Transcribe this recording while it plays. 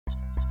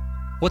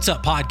What's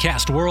up,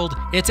 podcast world?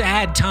 It's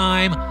ad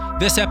time.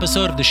 This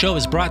episode of the show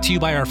is brought to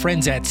you by our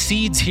friends at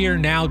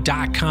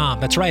SeedsHereNow.com.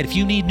 That's right, if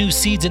you need new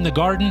seeds in the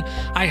garden,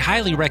 I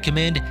highly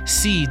recommend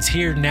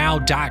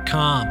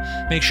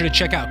SeedsHereNow.com. Make sure to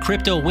check out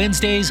Crypto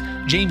Wednesdays,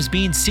 James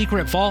Bean's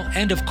Secret Vault,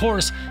 and of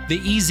course, the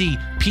easy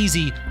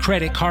peasy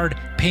credit card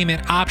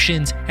payment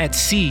options at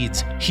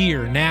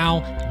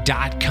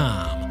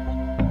SeedsHereNow.com.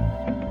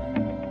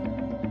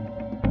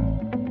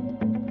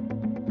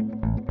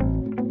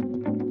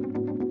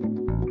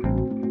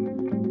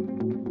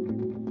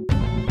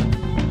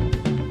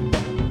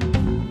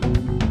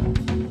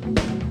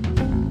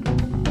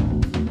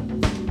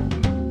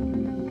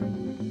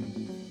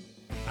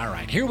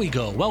 Here we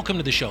go. Welcome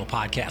to the show,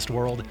 podcast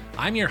world.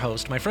 I'm your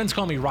host. My friends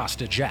call me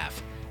Rasta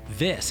Jeff.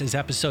 This is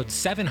episode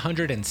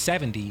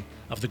 770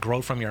 of the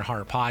Grow From Your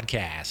Heart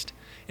podcast.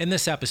 In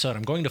this episode,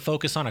 I'm going to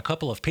focus on a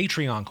couple of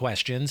Patreon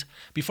questions.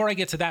 Before I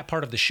get to that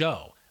part of the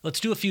show, let's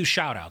do a few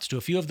shout outs to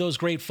a few of those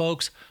great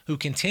folks who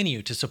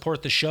continue to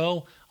support the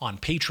show on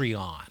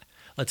Patreon.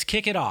 Let's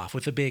kick it off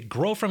with a big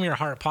Grow From Your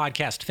Heart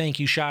podcast thank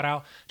you shout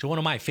out to one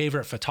of my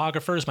favorite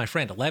photographers, my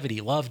friend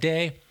Levity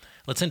Loveday.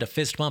 Let's send a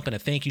fist bump and a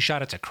thank you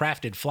shout out to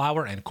Crafted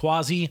Flower and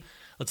Quasi.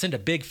 Let's send a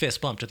big fist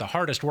bump to the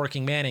hardest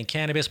working man in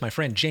cannabis, my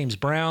friend James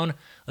Brown.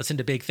 Let's send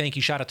a big thank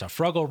you shout out to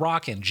Fruggle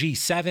Rock and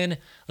G7.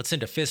 Let's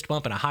send a fist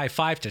bump and a high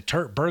five to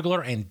Turt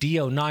Burglar and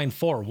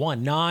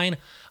Dio9419. I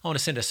want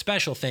to send a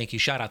special thank you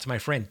shout out to my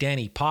friend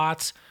Danny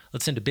Potts.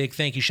 Let's send a big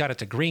thank you shout out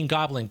to Green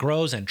Goblin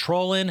Grows and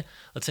Trollin.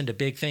 Let's send a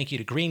big thank you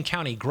to Green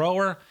County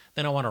Grower.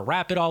 Then I want to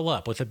wrap it all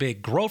up with a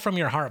big Grow From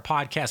Your Heart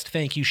podcast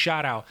thank you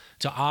shout out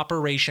to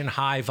Operation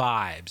High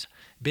Vibes.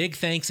 Big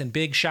thanks and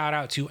big shout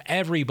out to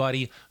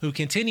everybody who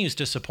continues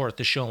to support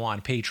the show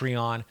on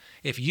Patreon.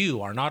 If you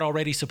are not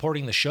already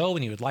supporting the show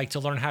and you would like to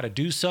learn how to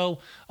do so,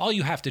 all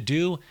you have to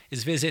do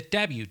is visit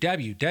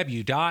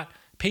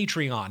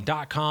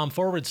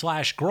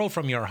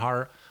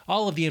www.patreon.com/growfromyourheart.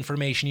 All of the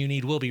information you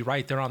need will be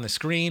right there on the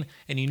screen,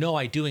 and you know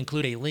I do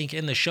include a link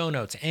in the show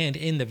notes and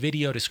in the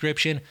video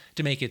description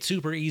to make it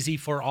super easy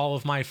for all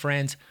of my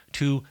friends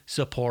to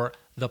support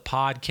the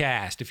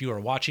podcast. If you are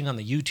watching on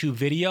the YouTube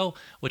video,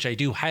 which I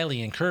do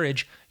highly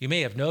encourage, you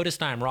may have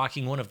noticed I'm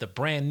rocking one of the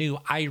brand new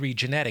Irie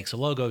Genetics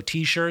logo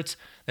t-shirts.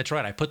 That's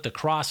right, I put the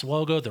cross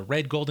logo, the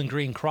red, gold, and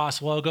green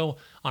cross logo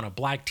on a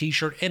black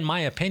t-shirt. In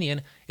my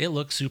opinion, it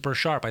looks super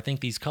sharp. I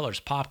think these colors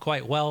pop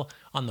quite well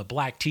on the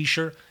black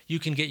t-shirt. You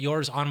can get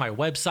yours on my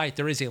website.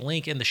 There is a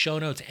link in the show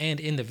notes and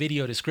in the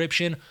video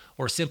description,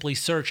 or simply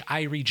search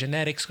Irie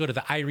Genetics. Go to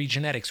the Irie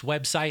Genetics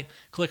website,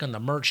 click on the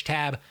merch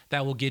tab.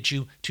 That will get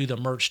you to the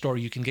merch store.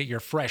 You can get your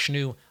fresh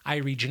new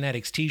Irie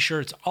Genetics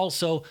t-shirts.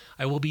 Also,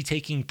 I will be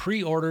taking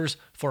pre-orders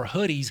for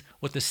hoodies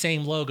with the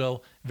same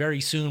logo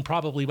very soon.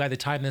 Probably by the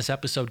time this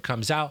episode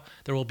comes out,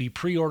 there will be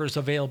pre-orders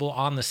available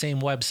on the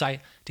same website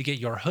to get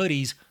your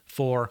hoodies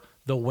for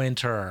the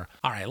winter.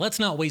 All right, let's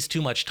not waste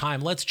too much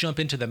time. Let's jump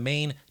into the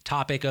main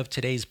topic of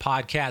today's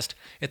podcast.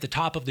 At the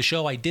top of the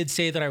show, I did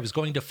say that I was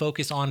going to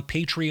focus on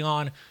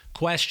Patreon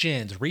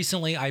questions.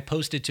 Recently, I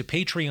posted to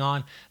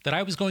Patreon that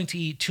I was going to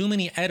eat too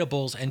many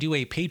edibles and do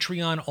a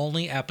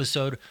Patreon-only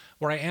episode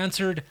where I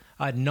answered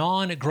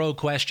non-grow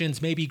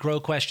questions, maybe grow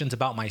questions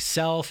about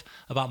myself,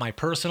 about my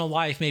personal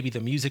life, maybe the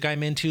music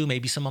I'm into,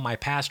 maybe some of my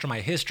past or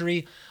my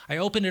history. I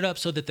opened it up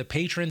so that the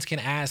patrons can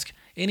ask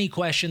any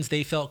questions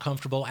they felt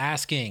comfortable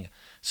asking.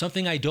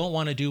 Something I don't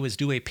want to do is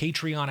do a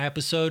Patreon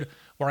episode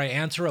where I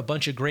answer a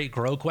bunch of great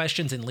grow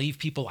questions and leave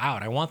people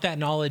out. I want that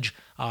knowledge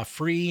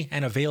free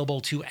and available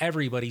to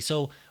everybody.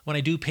 So when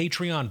I do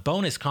Patreon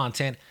bonus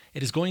content,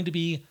 it is going to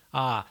be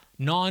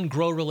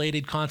non-grow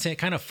related content,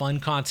 kind of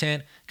fun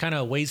content, kind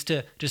of ways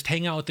to just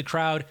hang out with the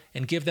crowd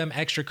and give them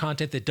extra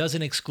content that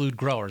doesn't exclude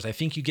growers. I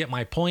think you get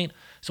my point.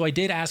 So I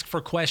did ask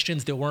for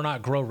questions that were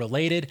not grow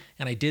related,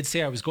 and I did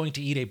say I was going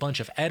to eat a bunch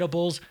of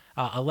edibles.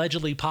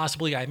 Allegedly,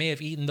 possibly, I may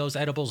have eaten those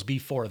edibles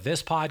before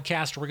this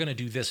podcast. We're going to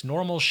do this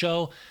normal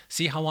show,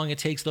 see how long it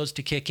takes those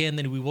to kick in,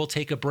 then we will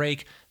take a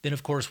break. Then,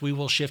 of course, we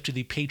will shift to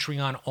the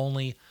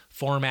Patreon-only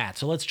format.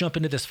 So let's jump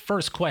into this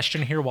first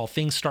question here while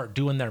things start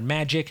doing their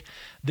magic.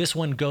 This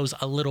one goes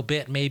a little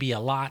bit, maybe a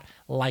lot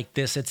like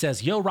this. It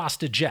says, "Yo,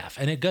 Rasta Jeff,"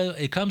 and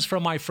it comes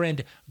from my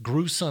friend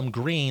Gruesome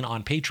Green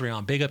on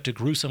Patreon. Big up to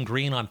Gruesome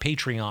Green on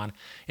Patreon.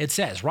 It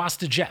says,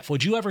 "Rasta Jeff,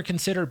 would you ever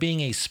consider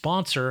being a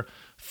sponsor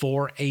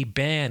for a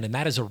band?" And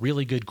that is a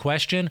really good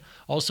question.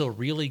 Also,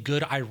 really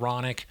good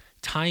ironic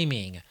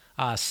timing.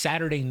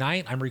 Saturday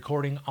night, I'm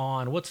recording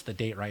on, what's the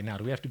date right now?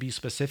 Do we have to be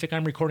specific?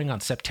 I'm recording on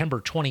September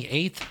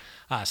 28th.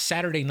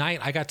 Saturday night,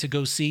 I got to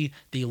go see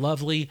the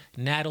lovely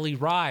Natalie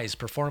Rise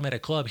perform at a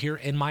club here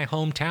in my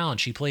hometown.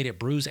 She played at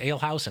Brews Ale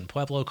House in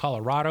Pueblo,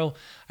 Colorado.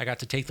 I got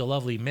to take the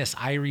lovely Miss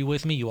Irie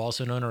with me. You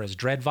also know her as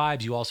Dread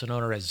Vibes. You also know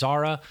her as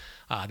Zara.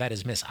 That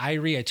is Miss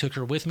Irie. I took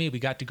her with me. We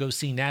got to go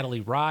see Natalie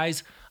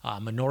Rise.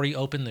 Minori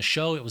opened the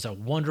show. It was a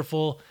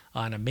wonderful,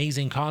 an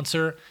amazing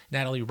concert.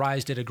 Natalie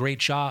Rise did a great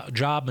job.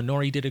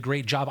 Minori did a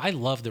great job. I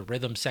love the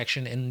rhythm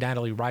section in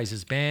Natalie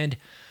Rise's band.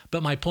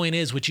 But my point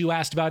is, what you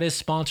asked about is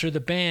sponsor the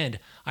band.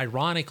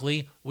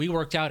 Ironically, we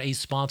worked out a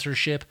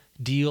sponsorship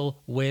deal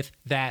with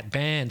that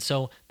band.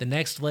 So the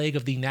next leg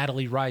of the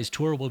Natalie Rise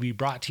tour will be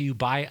brought to you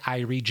by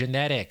Irie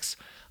Genetics.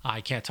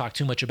 I can't talk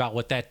too much about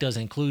what that does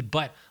include,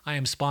 but I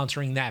am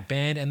sponsoring that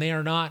band, and they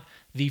are not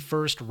the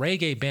first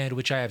reggae band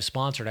which I have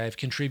sponsored. I have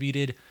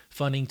contributed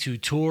funding to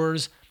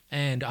tours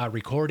and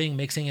recording,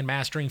 mixing, and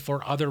mastering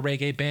for other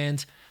reggae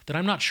bands that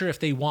I'm not sure if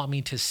they want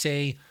me to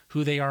say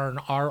who they are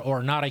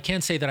or not. I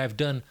can say that I've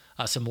done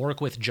some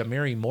work with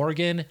Jamari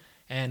Morgan,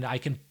 and I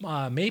can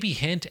maybe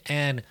hint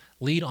and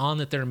lead on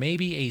that there may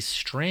be a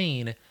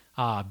strain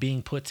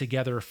being put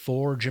together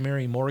for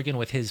Jamari Morgan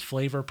with his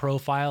flavor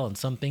profile and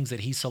some things that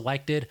he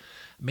selected.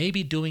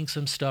 Maybe doing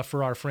some stuff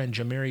for our friend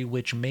Jamari,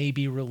 which may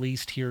be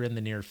released here in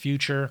the near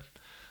future.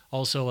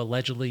 Also,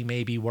 allegedly,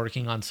 maybe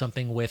working on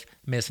something with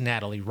Miss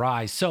Natalie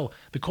Rise. So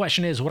the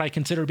question is, would I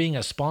consider being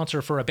a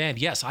sponsor for a band?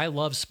 Yes, I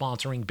love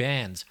sponsoring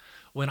bands.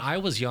 When I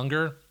was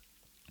younger,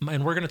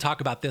 and we're going to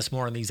talk about this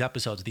more in these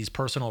episodes, these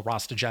personal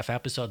Rasta Jeff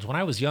episodes. When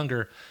I was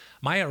younger,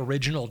 my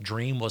original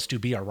dream was to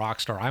be a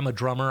rock star. I'm a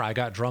drummer. I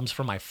got drums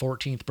for my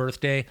 14th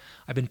birthday.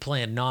 I've been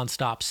playing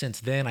nonstop since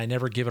then. I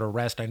never give it a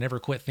rest. I never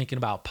quit thinking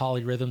about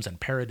polyrhythms and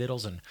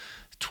paradiddles and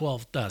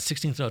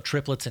 16th note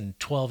triplets and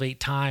 12/8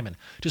 time and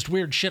just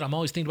weird shit. I'm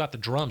always thinking about the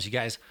drums, you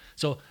guys.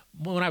 So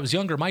when I was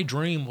younger, my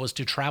dream was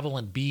to travel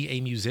and be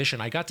a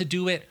musician. I got to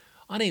do it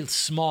on a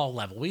small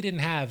level.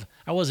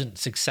 I wasn't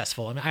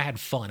successful. I mean, I had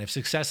fun. If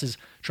success is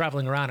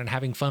traveling around and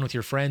having fun with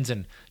your friends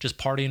and just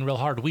partying real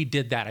hard, we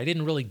did that. I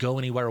didn't really go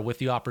anywhere with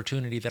the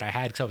opportunity that I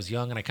had because I was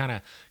young and I kind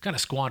of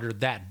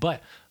squandered that.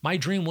 But my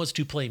dream was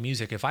to play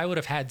music. If I would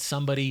have had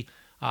somebody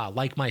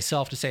like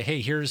myself to say, hey,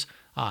 here's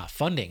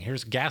funding,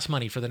 here's gas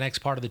money for the next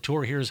part of the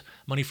tour, here's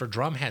money for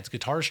drum heads,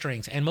 guitar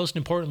strings, and most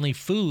importantly,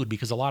 food,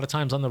 because a lot of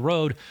times on the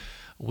road,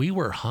 we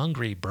were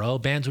hungry, bro.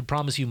 Bands would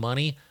promise you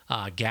money,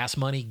 gas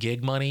money,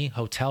 gig money,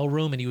 hotel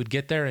room, and you would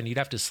get there and you'd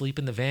have to sleep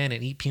in the van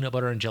and eat peanut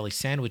butter and jelly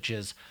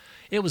sandwiches.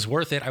 It was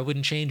worth it. I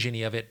wouldn't change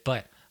any of it,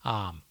 but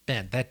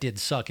man, that did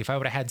suck. If I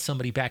would have had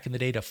somebody back in the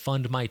day to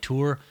fund my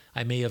tour,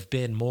 I may have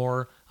been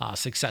more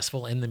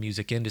successful in the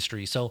music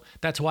industry. So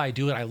that's why I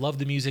do it. I love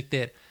the music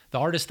that the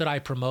artists that I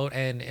promote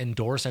and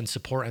endorse and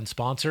support and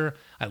sponsor.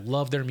 I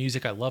love their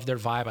music. I love their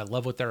vibe. I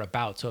love what they're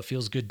about. So it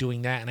feels good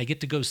doing that. And I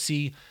get to go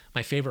see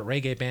my favorite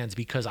reggae bands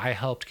because I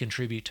helped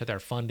contribute to their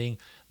funding.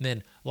 And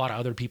then a lot of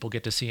other people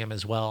get to see them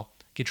as well.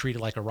 Get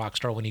treated like a rock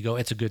star when you go.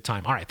 It's a good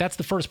time. All right, that's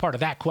the first part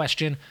of that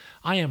question.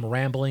 I am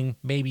rambling.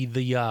 Maybe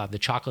the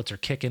chocolates are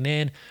kicking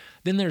in.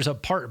 Then there's a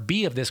part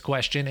B of this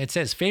question. It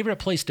says, favorite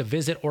place to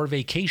visit or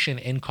vacation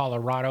in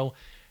Colorado.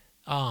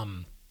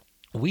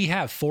 We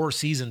have 4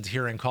 seasons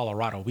here in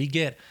Colorado. We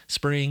get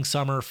spring,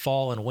 summer,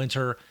 fall, and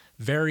winter.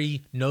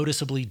 Very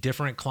noticeably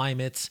different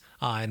climates,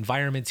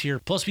 environments here.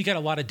 Plus, we got a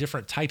lot of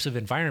different types of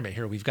environment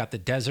here. We've got the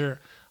desert.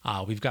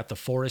 We've got the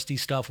foresty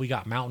stuff. We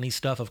got mountainy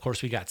stuff. Of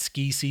course, we got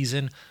ski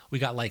season. We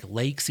got like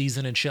lake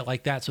season and shit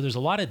like that. So there's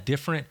a lot of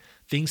different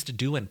things to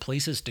do and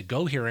places to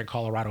go here in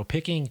Colorado.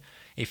 Picking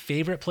a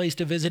favorite place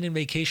to visit in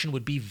vacation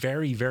would be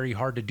very, very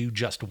hard to do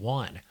just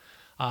one.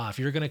 If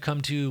you're going to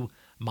come to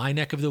my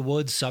neck of the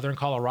woods, Southern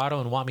Colorado,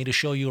 and want me to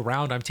show you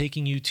around, I'm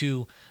taking you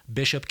to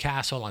Bishop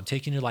Castle. I'm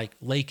taking you like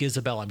Lake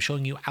Isabel. I'm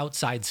showing you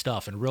outside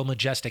stuff and real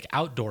majestic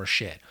outdoor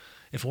shit.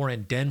 If we're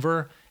in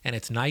Denver and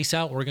it's nice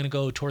out, we're going to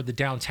go toward the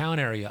downtown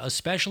area,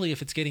 especially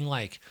if it's getting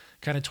like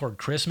kind of toward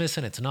Christmas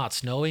and it's not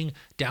snowing.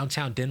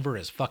 Downtown Denver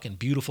is fucking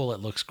beautiful. It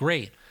looks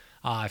great.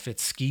 If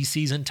it's ski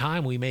season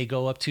time, we may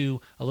go up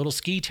to a little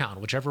ski town,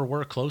 whichever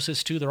we're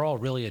closest to. They're all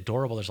really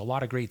adorable. There's a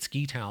lot of great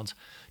ski towns.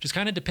 Just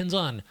kind of depends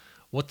on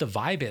what the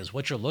vibe is,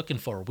 what you're looking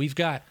for. We've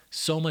got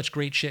so much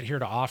great shit here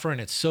to offer,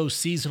 and it's so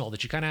seasonal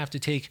that you kind of have to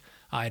take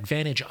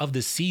advantage of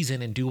the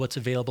season and do what's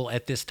available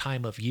at this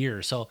time of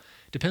year. So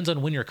it depends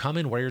on when you're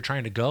coming, where you're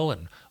trying to go,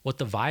 and what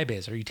the vibe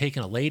is. Are you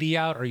taking a lady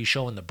out? Are you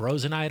showing the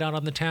bros a night out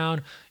on the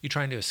town? You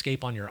trying to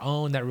escape on your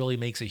own? That really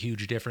makes a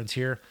huge difference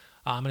here.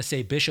 I'm going to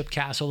say Bishop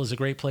Castle is a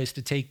great place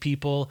to take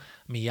people.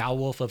 Meow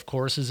Wolf, of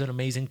course, is an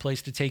amazing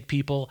place to take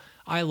people.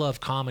 I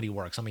love Comedy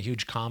Works. I'm a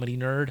huge comedy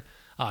nerd.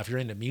 If you're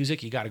into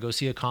music, you got to go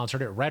see a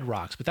concert at Red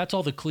Rocks. But that's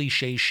all the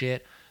cliche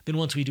shit. Then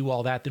once we do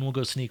all that, then we'll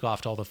go sneak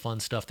off to all the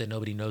fun stuff that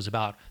nobody knows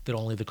about, that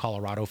only the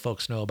Colorado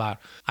folks know about.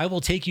 I will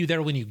take you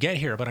there when you get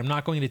here, but I'm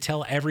not going to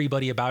tell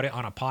everybody about it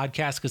on a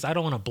podcast because I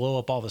don't want to blow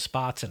up all the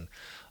spots and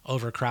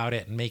overcrowd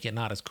it and make it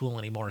not as cool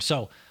anymore.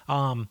 So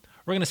we're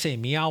going to say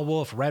Meow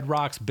Wolf, Red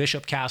Rocks,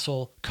 Bishop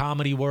Castle,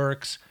 Comedy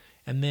Works,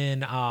 and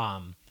then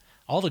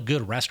all the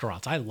good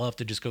restaurants. I love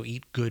to just go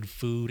eat good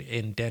food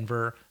in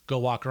Denver, go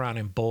walk around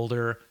in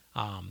Boulder.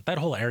 That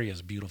whole area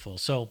is beautiful.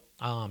 So,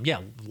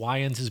 yeah,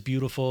 Lyons is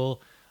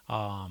beautiful.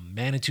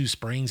 Manitou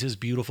Springs is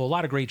beautiful. A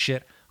lot of great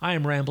shit. I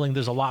am rambling.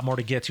 There's a lot more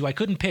to get to. I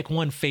couldn't pick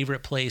one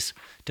favorite place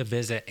to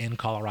visit in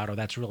Colorado.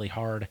 That's really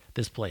hard.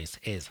 This place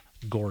is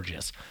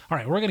gorgeous. All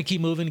right, we're going to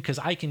keep moving because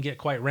I can get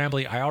quite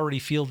rambly. I already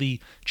feel the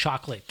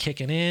chocolate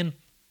kicking in.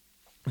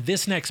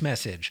 This next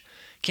message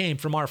came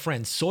from our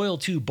friend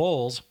Soil2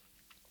 Bowls.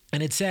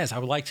 And it says, I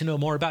would like to know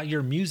more about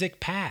your music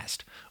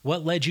past.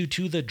 What led you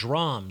to the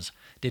drums?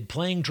 Did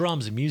playing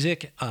drums and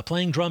music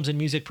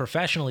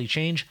professionally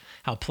change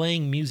how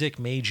playing music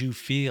made you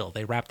feel?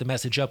 They wrapped the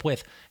message up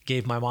with,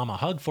 gave my mom a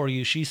hug for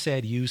you. She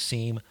said, you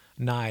seem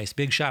nice.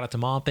 Big shout out to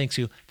mom. Thank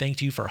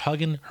you for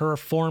hugging her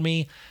for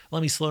me.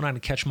 Let me slow down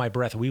and catch my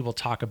breath. We will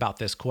talk about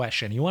this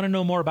question. You want to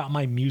know more about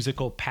my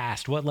musical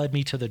past? What led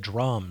me to the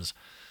drums?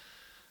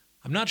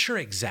 I'm not sure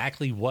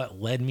exactly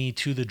what led me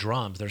to the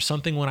drums. There's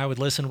something when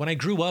I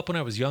grew up, when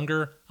I was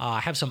younger,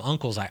 I have some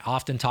uncles I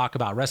often talk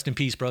about. Rest in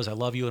peace, bros. I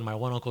love you. And my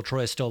one uncle,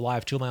 Troy, is still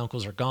alive. Two of my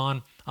uncles are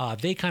gone.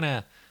 They kind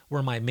of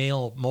were my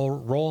male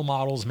role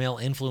models, male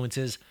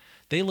influences.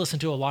 They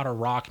listened to a lot of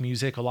rock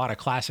music, a lot of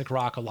classic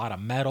rock, a lot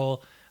of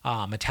metal.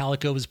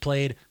 Metallica was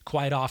played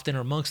quite often.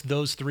 Or amongst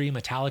those three,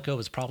 Metallica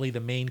was probably the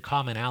main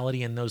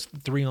commonality in those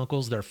three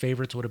uncles. Their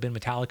favorites would have been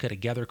Metallica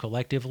together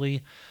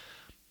collectively.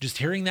 Just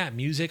hearing that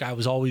music, I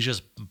was always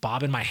just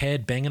bobbing my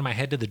head, banging my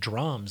head to the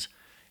drums.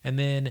 And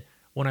then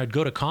when I'd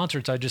go to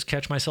concerts, I'd just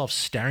catch myself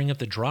staring at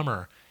the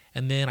drummer.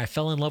 And then I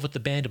fell in love with the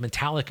band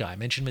Metallica. I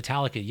mentioned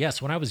Metallica.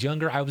 Yes, when I was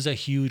younger, I was a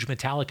huge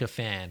Metallica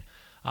fan.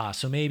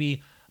 So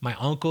maybe my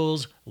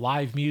uncles,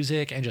 live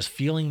music, and just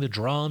feeling the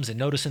drums and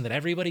noticing that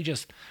everybody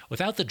just,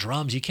 without the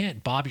drums, you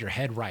can't bob your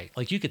head right.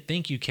 Like you could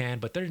think you can,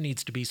 but there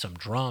needs to be some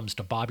drums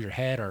to bob your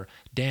head or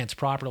dance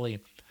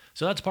properly.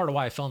 So that's part of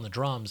why I fell in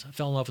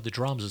love with the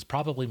drums is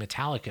probably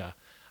Metallica.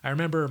 I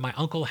remember my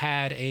uncle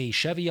had a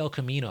Chevy El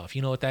Camino. If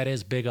you know what that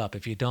is, big up.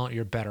 If you don't,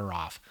 you're better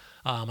off.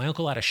 My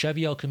uncle had a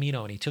Chevy El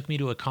Camino and he took me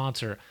to a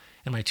concert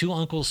and my two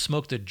uncles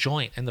smoked a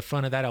joint in the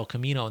front of that El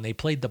Camino and they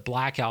played the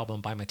Black Album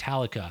by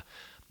Metallica.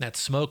 That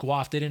smoke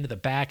wafted into the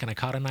back and I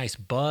caught a nice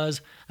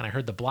buzz and I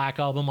heard the Black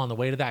Album on the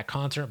way to that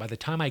concert. By the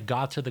time I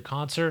got to the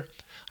concert,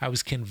 I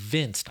was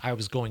convinced I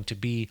was going to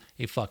be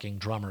a fucking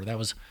drummer.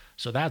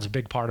 So that's a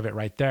big part of it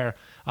right there.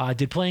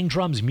 Did playing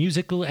drums,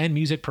 musical and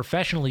music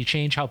professionally,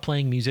 change how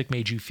playing music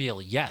made you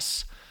feel?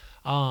 Yes.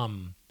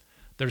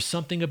 There's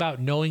something about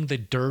knowing the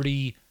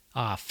dirty,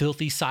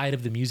 filthy side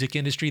of the music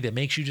industry that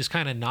makes you just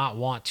kind of not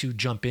want to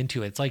jump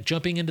into it. It's like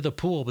jumping into the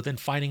pool, but then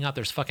finding out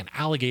there's fucking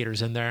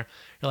alligators in there.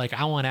 You're like,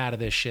 I want out of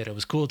this shit. It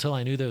was cool till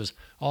I knew there was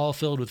all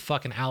filled with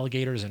fucking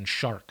alligators and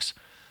sharks.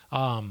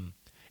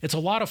 It's a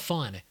lot of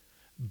fun,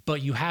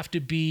 but you have to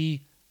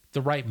be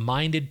the right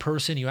minded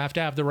person. You have to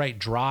have the right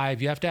drive.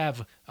 You have to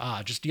have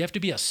you have to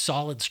be a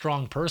solid,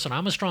 strong person.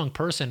 I'm a strong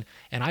person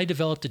and I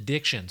developed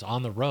addictions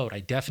on the road.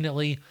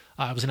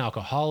 I was an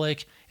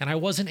alcoholic and I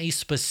wasn't a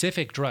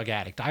specific drug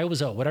addict. I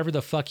was a whatever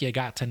the fuck you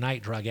got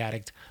tonight drug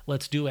addict.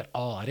 Let's do it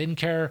all. I didn't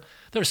care.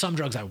 There's some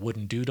drugs I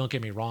wouldn't do. Don't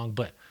get me wrong.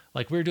 But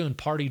like we were doing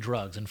party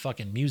drugs and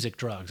fucking music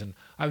drugs and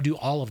I would do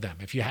all of them.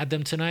 If you had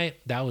them tonight,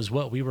 that was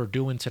what we were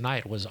doing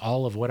tonight was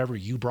all of whatever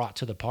you brought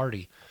to the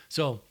party.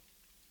 So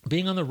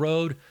being on the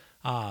road,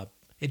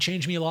 it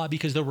changed me a lot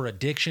because there were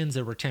addictions,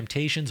 there were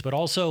temptations, but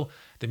also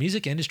the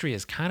music industry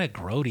is kind of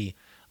grody.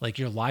 Like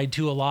you're lied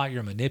to a lot,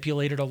 you're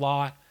manipulated a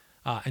lot.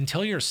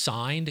 Until you're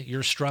signed,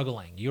 you're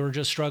struggling. You're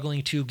just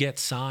struggling to get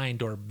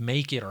signed or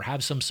make it or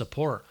have some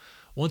support.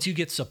 Once you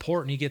get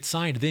support and you get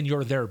signed, then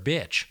you're their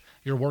bitch.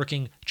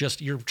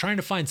 You're trying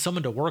to find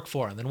someone to work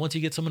for. And then once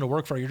you get someone to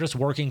work for, you're just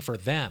working for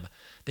them.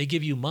 They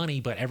give you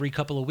money, but every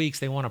couple of weeks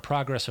they want a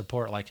progress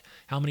report. Like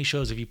how many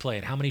shows have you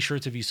played? How many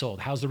shirts have you sold?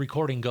 How's the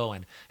recording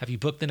going? Have you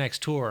booked the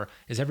next tour?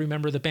 Is every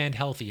member of the band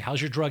healthy? How's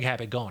your drug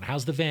habit going?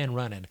 How's the van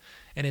running?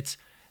 And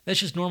that's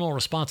just normal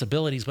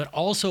responsibilities, but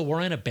also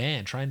we're in a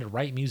band trying to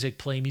write music,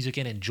 play music,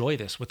 and enjoy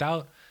this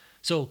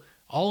so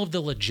all of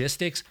the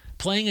logistics,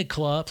 playing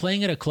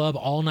at a club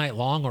all night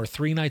long or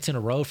 3 nights in a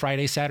row,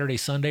 Friday, Saturday,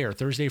 Sunday, or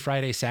Thursday,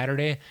 Friday,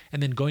 Saturday,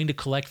 and then going to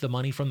collect the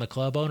money from the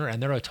club owner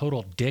and they're a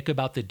total dick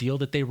about the deal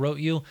that they wrote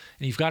you,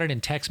 and you've got it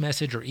in text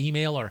message or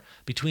email or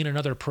between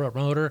another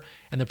promoter,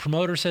 and the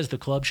promoter says the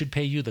club should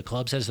pay you, the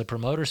club says the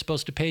promoter's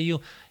supposed to pay you.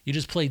 You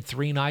just played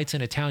 3 nights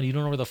in a town, you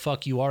don't know where the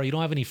fuck you are, you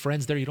don't have any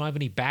friends there, you don't have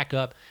any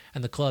backup,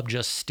 and the club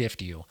just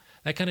stiffed you.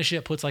 That kind of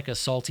shit puts like a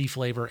salty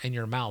flavor in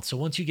your mouth. So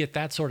once you get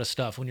that sort of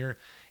stuff,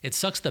 it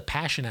sucks the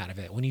passion out of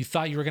it. When you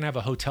thought you were going to have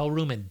a hotel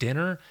room and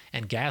dinner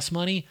and gas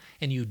money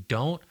and you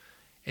don't,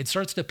 it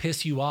starts to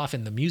piss you off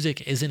and the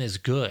music isn't as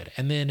good.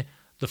 And then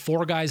the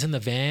 4 guys in the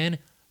van,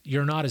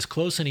 you're not as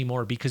close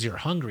anymore because you're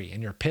hungry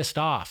and you're pissed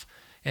off.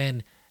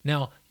 And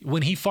now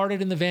when he farted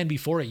in the van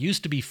before, it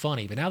used to be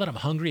funny, but now that I'm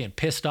hungry and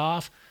pissed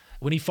off,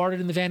 when he farted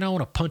in the van, I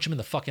want to punch him in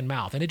the fucking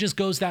mouth. And it just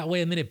goes that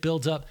way and then it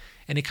builds up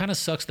and it kind of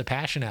sucks the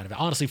passion out of it.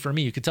 Honestly, for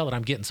me, you could tell that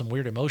I'm getting some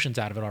weird emotions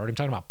out of it already. I'm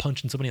talking about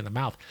punching somebody in the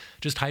mouth.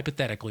 Just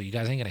hypothetically, you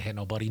guys ain't going to hit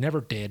nobody.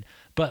 Never did.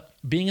 But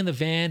being in the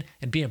van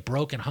and being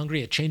broke and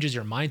hungry, it changes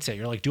your mindset.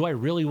 You're like, do I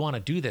really want to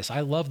do this?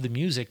 I love the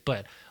music,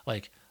 but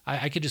like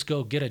I could just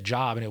go get a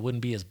job and it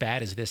wouldn't be as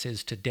bad as this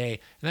is today.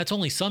 And that's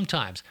only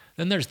sometimes.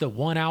 Then there's the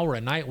 1 hour a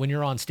night when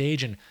you're on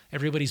stage and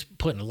everybody's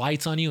putting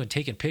lights on you and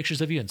taking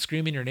pictures of you and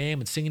screaming your name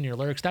and singing your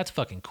lyrics. That's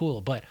fucking cool.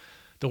 But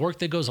the work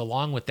that goes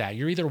along with that,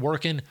 you're either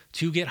working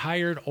to get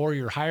hired or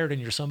you're hired and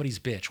you're somebody's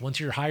bitch. Once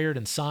you're hired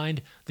and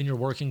signed, then you're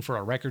working for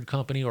a record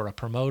company or a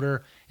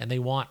promoter and they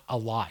want a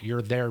lot.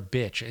 You're their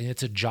bitch and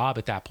it's a job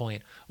at that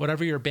point.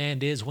 Whatever your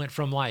band is went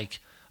from like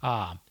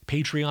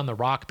Patreon, the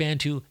rock band,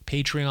 to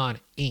Patreon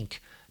Inc.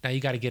 Now you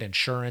got to get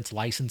insurance,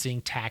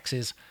 licensing,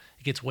 taxes.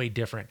 It gets way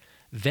different.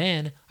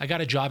 Then I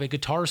got a job at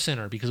Guitar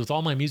Center because with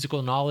all my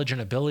musical knowledge and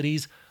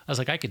abilities, I was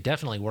like, I could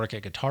definitely work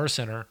at Guitar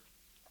Center.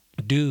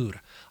 Dude,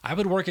 I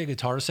would work at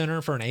Guitar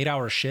Center for an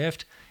 8-hour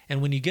shift.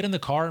 And when you get in the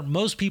car,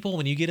 most people,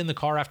 when you get in the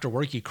car after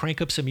work, you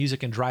crank up some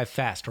music and drive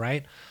fast,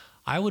 right?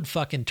 I would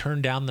fucking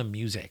turn down the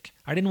music.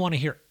 I didn't want to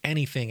hear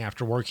anything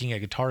after working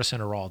at Guitar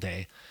Center all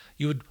day.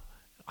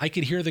 I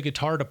could hear the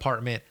guitar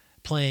department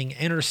playing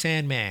Enter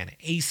Sandman,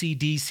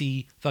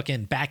 AC/DC,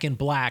 fucking Back in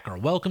Black, or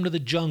Welcome to the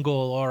Jungle,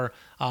 or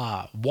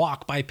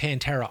Walk by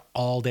Pantera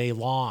all day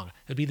long.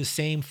 It'd be the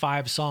same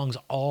 5 songs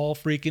all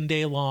freaking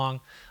day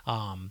long.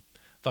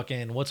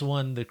 Fucking, what's the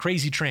one? The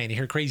Crazy Train. You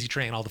hear Crazy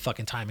Train all the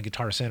fucking time in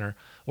Guitar Center.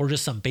 Or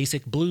just some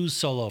basic blues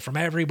solo from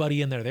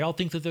everybody in there. They all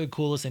think that they're the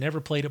coolest. They never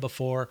played it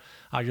before.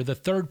 You're the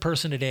 3rd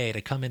person today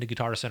to come into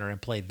Guitar Center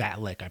and play that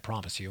lick, I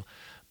promise you.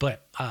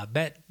 But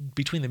that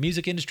between the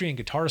music industry and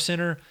Guitar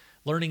Center,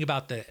 learning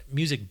about the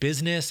music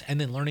business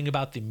and then learning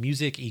about the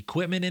music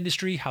equipment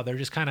industry, how they're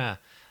just kind of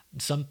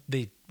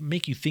they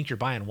make you think you're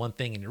buying one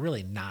thing and you're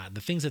really not.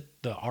 The things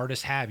that the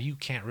artists have, you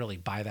can't really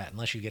buy that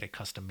unless you get it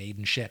custom made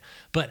and shit.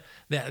 But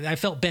I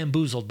felt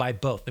bamboozled by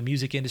both the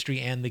music industry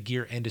and the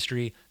gear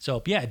industry.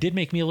 So yeah, it did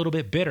make me a little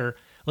bit bitter.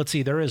 Let's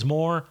see, there is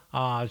more.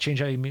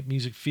 Change how you make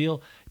music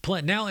feel.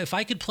 Now, if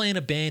I could play in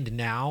a band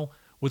now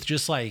with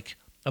just like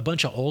a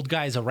bunch of old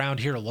guys around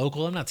here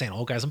local. I'm not saying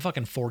old guys. I'm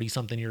fucking 40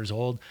 something years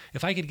old.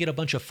 If I could get a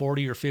bunch of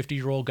 40 or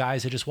 50-year-old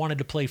guys that just wanted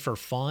to play for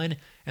fun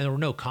and there were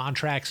no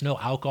contracts, no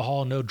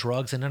alcohol, no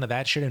drugs, and none of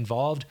that shit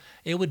involved,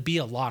 it would be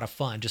a lot of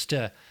fun just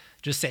to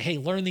say, hey,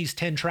 learn these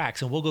 10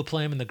 tracks and we'll go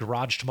play them in the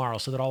garage tomorrow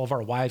so that all of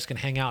our wives can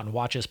hang out and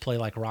watch us play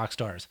like rock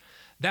stars.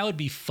 That would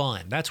be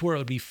fun. That's where it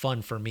would be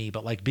fun for me.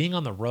 But like being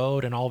on the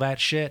road and all that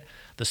shit,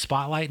 the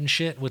spotlight and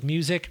shit with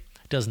music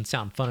doesn't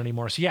sound fun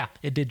anymore. So yeah,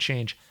 it did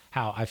change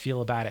how I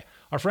feel about it.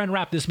 Our friend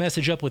wrapped this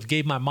message up with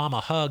gave my mom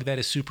a hug. That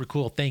is super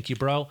cool. Thank you,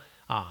 bro.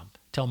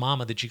 Tell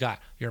mama that you got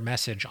your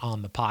message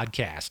on the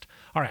podcast.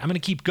 All right, I'm going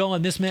to keep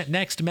going. This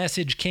next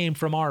message came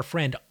from our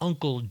friend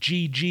Uncle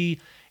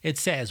GG. It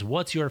says,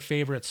 what's your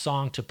favorite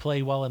song to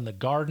play while in the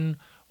garden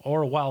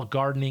or while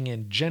gardening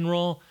in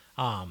general?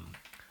 Dang,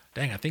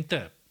 I think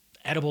the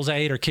edibles I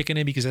ate are kicking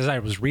in because as I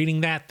was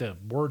reading that, the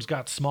words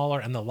got smaller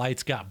and the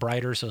lights got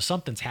brighter. So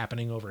something's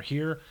happening over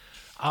here.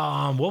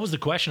 What was the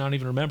question? I don't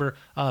even remember.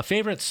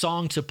 Favorite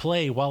song to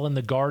play while in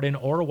the garden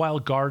or while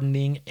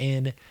gardening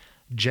in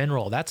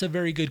general? That's a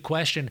very good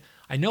question.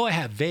 I know I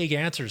have vague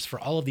answers for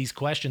all of these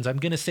questions. I'm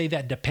going to say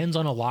that depends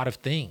on a lot of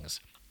things.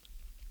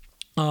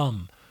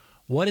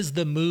 What is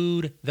the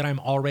mood that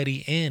I'm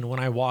already in when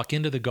I walk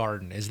into the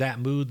garden? Is that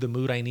mood the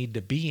mood I need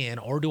to be in,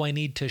 or do I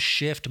need to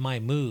shift my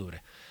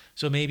mood?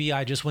 So maybe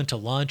I just went to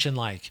lunch and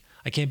like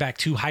I came back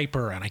too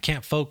hyper and I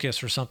can't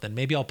focus or something.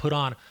 Maybe I'll put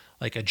on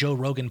like a Joe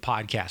Rogan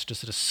podcast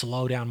just to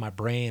slow down my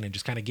brain and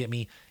just kind of get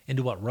me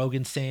into what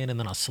Rogan's saying, and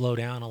then I'll slow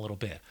down a little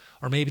bit.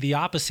 Or maybe the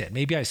opposite.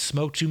 Maybe I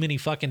smoke too many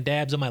fucking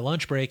dabs on my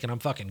lunch break and I'm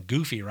fucking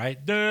goofy, right?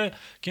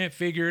 Can't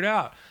figure it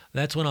out.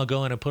 That's when I'll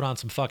go in and put on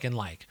some fucking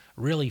like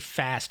really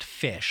fast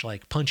Fish,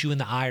 like Punch You in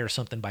the Eye or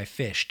something by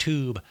Fish,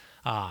 Tube,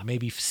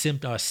 maybe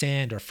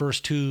Sand or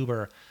First Tube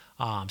or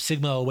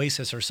Sigma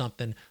Oasis or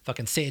something.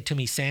 Fucking Say It To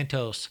Me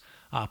Santos.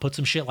 Put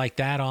some shit like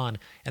that on,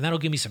 and that'll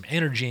give me some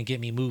energy and get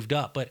me moved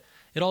up. But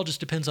it all just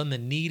depends on the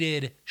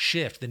needed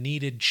shift, the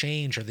needed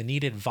change, or the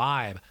needed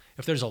vibe.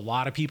 If there's a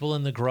lot of people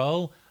in the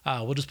grow,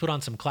 we'll just put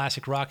on some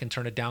classic rock and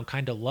turn it down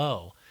kind of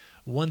low.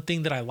 One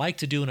thing that I like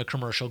to do in a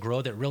commercial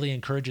grow that really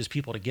encourages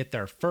people to get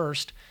there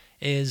first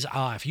is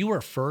if you are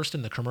first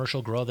in the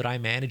commercial grow that I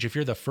manage, if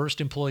you're the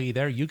first employee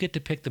there, you get to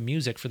pick the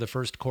music for the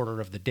first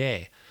quarter of the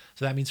day.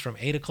 So that means from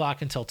 8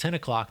 o'clock until 10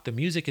 o'clock, the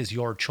music is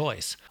your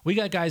choice. We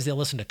got guys that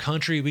listen to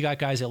country. We got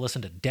guys that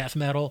listen to death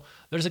metal.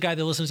 There's a guy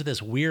that listens to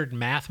this weird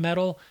math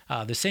metal.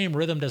 The same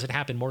rhythm doesn't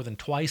happen more than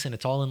twice, and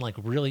it's all in like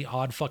really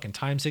odd fucking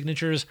time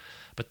signatures.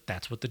 But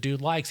that's what the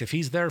dude likes. If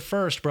he's there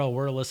first, bro,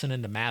 we're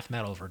listening to math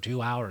metal for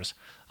 2 hours.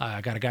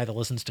 I got a guy that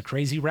listens to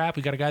crazy rap.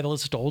 We got a guy that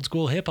listens to old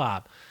school hip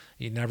hop.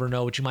 You never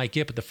know what you might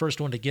get, but the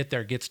first one to get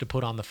there gets to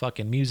put on the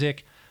fucking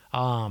music.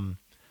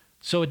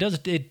 So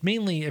it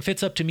mainly, if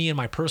it's up to me in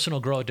my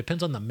personal grow, it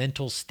depends on the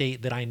mental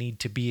state that I need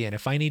to be in.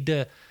 If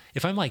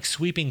I'm like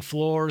sweeping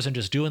floors and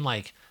just doing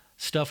like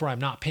stuff where I'm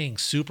not paying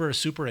super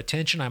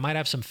attention, I might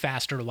have some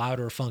faster,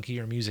 louder,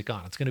 funkier music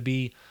on. It's going to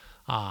be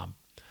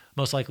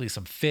most likely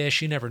some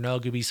Fish. You never know.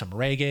 It could be some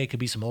reggae. It could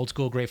be some old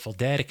school Grateful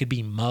Dead. It could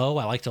be Mo.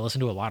 I like to listen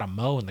to a lot of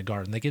Mo in the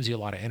garden. That gives you a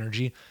lot of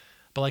energy.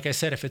 But like I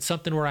said, if it's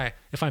something where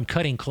if I'm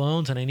cutting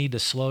clones and I need to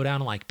slow down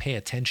and like pay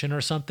attention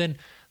or something,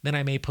 then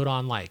I may put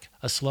on like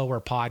a slower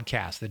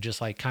podcast that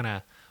just like kind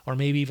of, or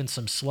maybe even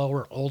some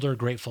slower, older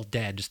Grateful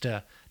Dead just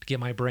to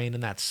get my brain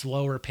in that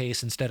slower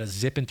pace instead of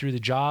zipping through the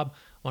job.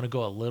 I want to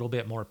go a little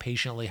bit more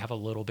patiently, have a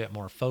little bit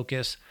more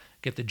focus,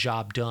 get the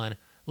job done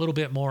little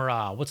bit more,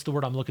 what's the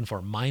word I'm looking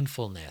for?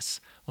 Mindfulness.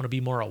 I want to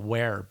be more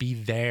aware, be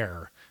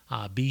there,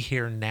 be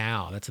here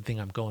now. That's the thing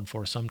I'm going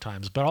for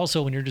sometimes. But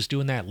also when you're just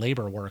doing that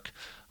labor work,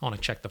 I want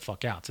to check the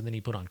fuck out. So then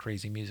you put on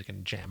crazy music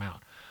and jam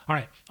out. All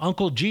right,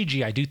 Uncle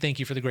Gigi, I do thank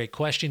you for the great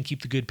question.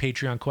 Keep the good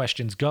Patreon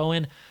questions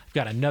going. I've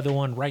got another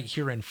one right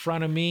here in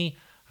front of me.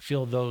 I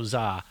feel those,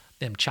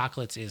 them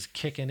chocolates is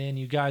kicking in,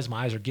 you guys.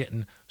 My eyes are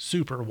getting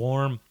super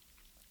warm.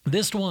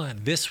 This one,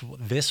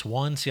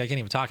 see, I can't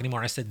even talk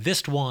anymore. I said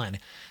this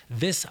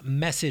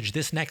message,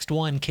 this next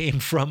one came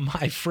from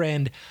my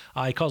friend.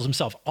 He calls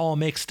himself All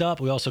Mixed Up.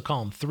 We also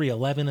call him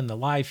 311 in the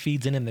live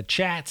feeds and in the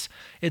chats.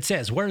 It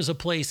says, where's a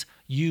place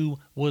you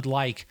would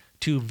like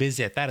to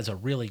visit? That is a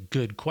really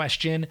good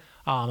question.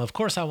 Of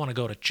course, I want to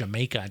go to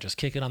Jamaica. I just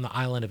kick it on the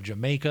island of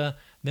Jamaica.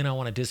 Then I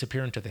want to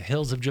disappear into the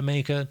hills of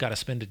Jamaica. Got to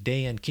spend a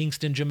day in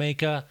Kingston,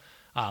 Jamaica.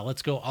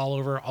 Let's go all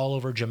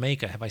over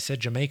Jamaica. Have I said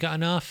Jamaica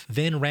enough?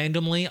 Then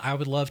randomly, I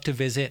would love to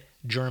visit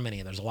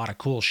Germany. There's a lot of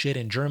cool shit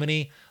in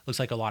Germany. Looks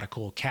like a lot of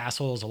cool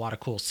castles, a lot of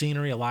cool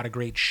scenery, a lot of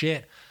great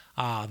shit.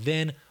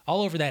 Then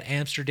all over that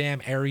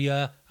Amsterdam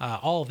area,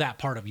 all of that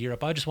part of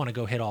Europe. I just want to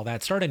go hit all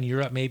that. Start in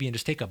Europe maybe and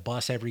just take a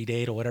bus every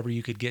day to whatever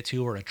you could get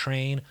to, or a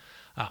train.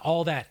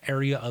 All that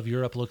area of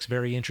Europe looks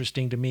very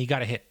interesting to me. Got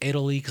to hit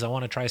Italy because I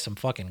want to try some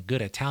fucking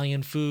good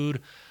Italian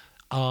food.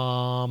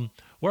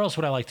 Where else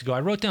would I like to go? I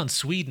wrote down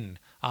Sweden.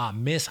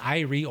 Miss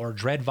Irie, or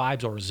Dread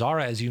Vibes, or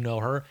Zara as you know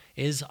her,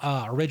 is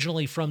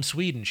originally from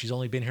Sweden. She's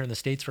only been here in the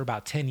States for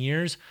about 10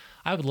 years.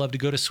 I would love to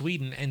go to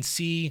Sweden and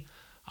see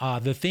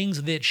the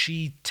things that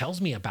she tells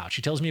me about.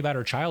 She tells me about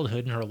her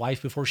childhood and her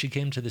life before she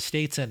came to the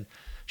States, and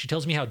she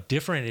tells me how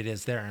different it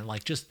is there, and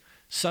like just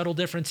subtle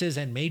differences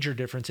and major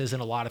differences in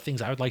a lot of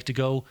things. I would like to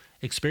go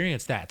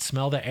experience that,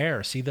 smell the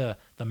air, see the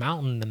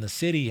mountain and the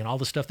city and all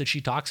the stuff that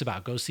she talks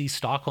about. Go see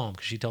Stockholm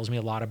because she tells me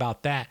a lot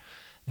about that.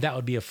 That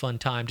would be a fun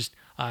time. Just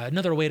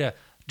another way to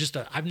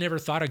I've never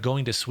thought of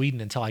going to Sweden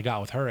until I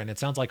got with her, and it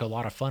sounds like a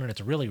lot of fun, and it's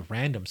really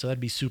random, so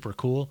that'd be super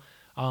cool.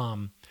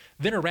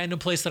 Then a random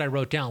place that I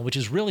wrote down, which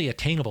is really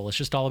attainable, it's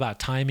just all about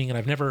timing, and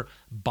I've never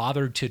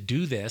bothered to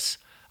do this,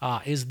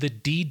 is the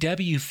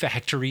DW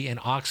Factory in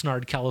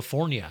Oxnard,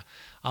 California.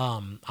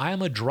 I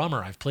am a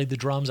drummer. I've played the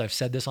drums. I've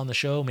said this on the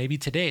show maybe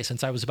today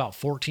since I was about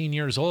 14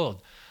 years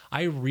old.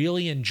 I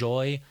really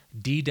enjoy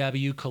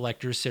DW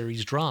Collector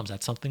Series drums.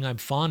 That's something I'm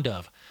fond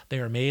of. They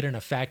are made in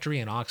a factory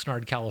in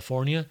Oxnard,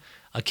 California.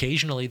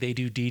 Occasionally they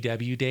do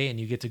DW Day and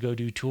you get to go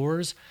do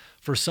tours.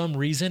 For some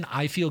reason,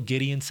 I feel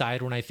giddy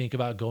inside when I think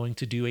about going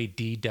to do a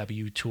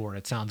DW tour.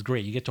 It sounds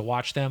great. You get to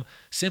watch them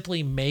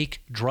simply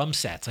make drum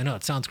sets. I know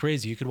it sounds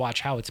crazy. You could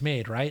watch how it's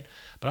made, right?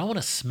 But I want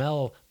to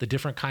smell the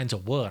different kinds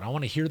of wood. I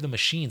want to hear the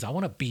machines. I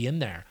want to be in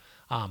there.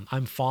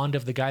 I'm fond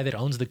of the guy that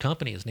owns the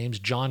company. His name's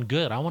John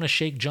Good. I want to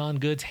shake John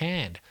Good's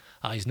hand.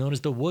 He's known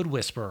as the Wood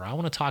Whisperer. I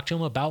want to talk to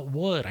him about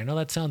wood. I know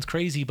that sounds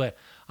crazy, but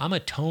I'm a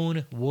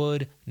tone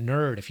wood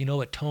nerd. If you know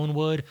what tone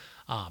wood,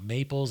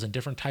 maples and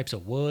different types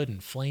of wood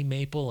and flame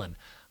maple, and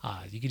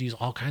you could use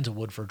all kinds of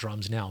wood for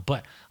drums now,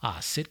 but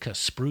Sitka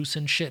spruce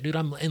and shit, dude,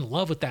 I'm in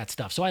love with that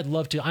stuff. So I'd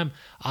love to. I'm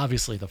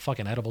obviously the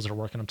fucking edibles are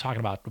working. I'm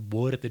talking about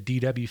wood at the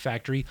DW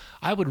Factory.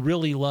 I would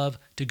really love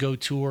to go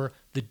tour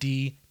the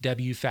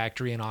DW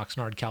Factory in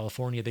Oxnard,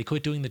 California. They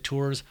quit doing the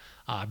tours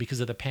because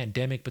of the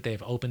pandemic, but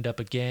they've opened up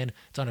again.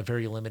 It's on a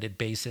very limited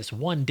basis.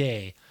 One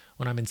day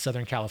when I'm in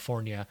Southern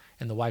California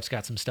and the wife's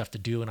got some stuff to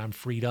do and I'm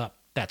freed up,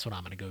 that's what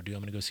I'm going to go do. I'm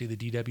going to go see the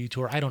DW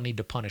tour. I don't need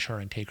to punish her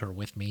and take her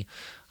with me.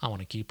 I want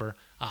to keep her.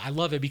 I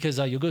love it because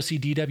you'll go see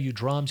DW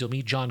drums, you'll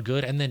meet John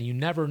Good, and then you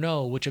never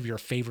know which of your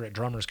favorite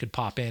drummers could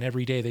pop in.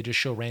 Every day they just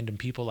show random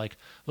people like,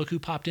 look who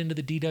popped into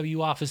the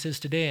DW offices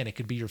today, and it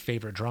could be your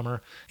favorite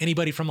drummer.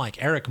 Anybody from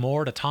like Eric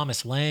Moore to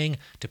Thomas Lang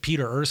to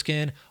Peter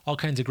Erskine, all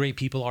kinds of great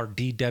people are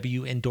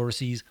DW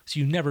endorsees, so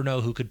you never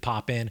know who could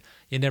pop in.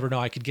 You never know.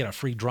 I could get a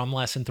free drum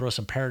lesson, throw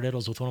some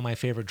paradiddles with one of my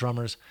favorite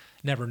drummers.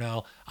 Never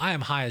know. I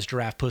am high as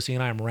giraffe pussy,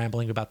 and I am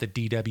rambling about the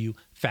DW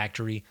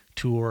Factory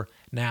tour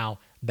now.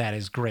 That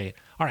is great.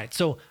 All right,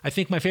 so I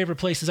think my favorite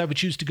places I would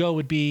choose to go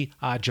would be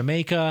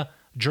Jamaica,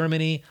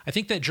 Germany. I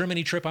think that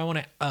Germany trip, I want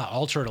to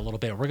alter it a little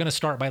bit. We're going to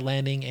start by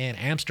landing in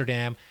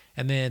Amsterdam,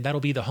 and then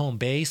that'll be the home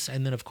base.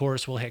 And then, of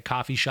course, we'll hit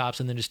coffee shops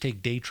and then just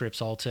take day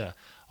trips all to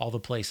all the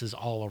places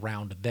all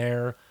around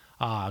there.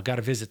 Got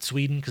to visit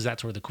Sweden because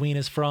that's where the Queen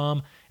is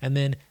from. And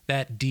then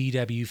that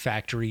DW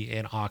Factory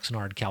in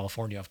Oxnard,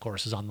 California, of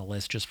course, is on the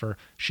list just for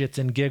shits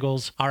and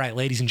giggles. All right,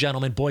 ladies and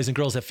gentlemen, boys and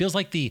girls, it feels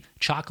like the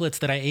chocolates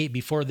that I ate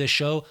before this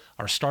show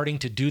are starting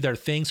to do their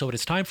thing. So it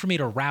is time for me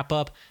to wrap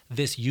up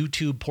this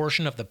YouTube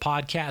portion of the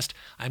podcast.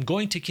 I'm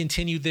going to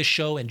continue this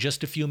show in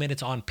just a few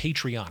minutes on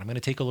Patreon. I'm going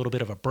to take a little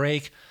bit of a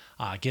break,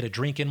 get a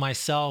drink in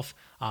myself,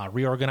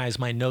 reorganize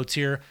my notes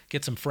here,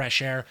 get some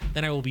fresh air.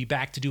 Then I will be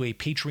back to do a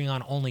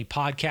Patreon-only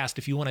podcast.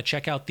 If you want to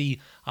check out the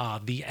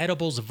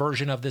edibles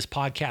version of this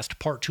podcast,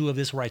 part 2 of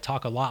this, where I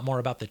talk a lot more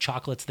about the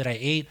chocolates that I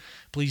ate,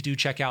 please do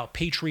check out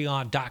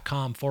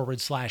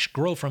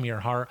patreon.com/grow from your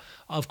heart.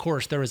 Of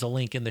course, there is a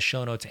link in the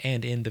show notes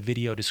and in the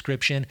video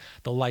description.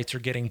 The lights are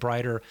getting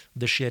brighter.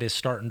 The shit is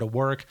starting to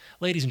work.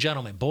 Ladies and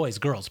gentlemen, boys,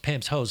 girls,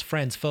 pimps, hoes,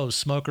 friends, foes,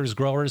 smokers,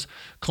 growers,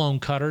 clone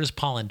cutters,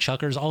 pollen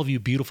chuckers, all of you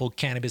beautiful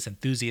cannabis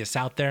enthusiasts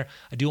out there,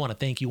 I do want to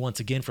thank you once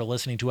again for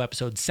listening to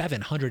episode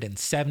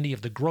 770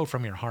 of the Grow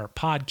From Your Heart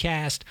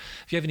podcast.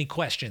 If you have any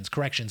questions,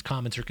 corrections,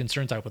 comments, or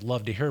concerns, I would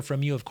love to hear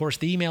from you. Of course,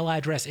 the email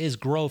address is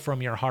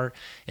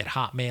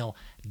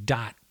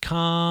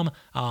growfromyourheart@hotmail.com.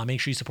 Make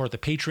sure you support the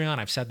Patreon.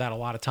 I've said that a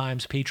lot of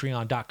times.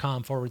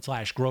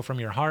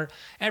 Patreon.com/growfromyourheart.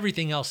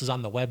 Everything else is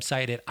on the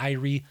website at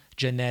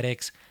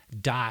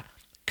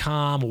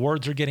iriegenetics.com.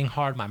 Words are getting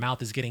hard. My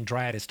mouth is getting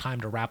dry. It is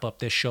time to wrap up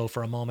this show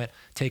for a moment,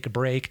 take a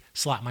break,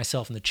 slap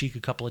myself in the cheek a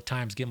couple of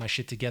times, get my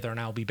shit together, and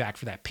I'll be back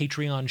for that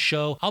Patreon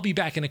show. I'll be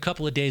back in a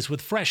couple of days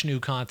with fresh new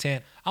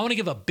content. I want to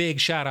give a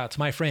big shout out to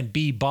my friend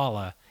B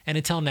Bala. And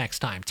until next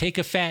time, take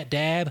a fat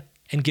dab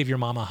and give your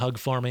mama a hug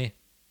for me.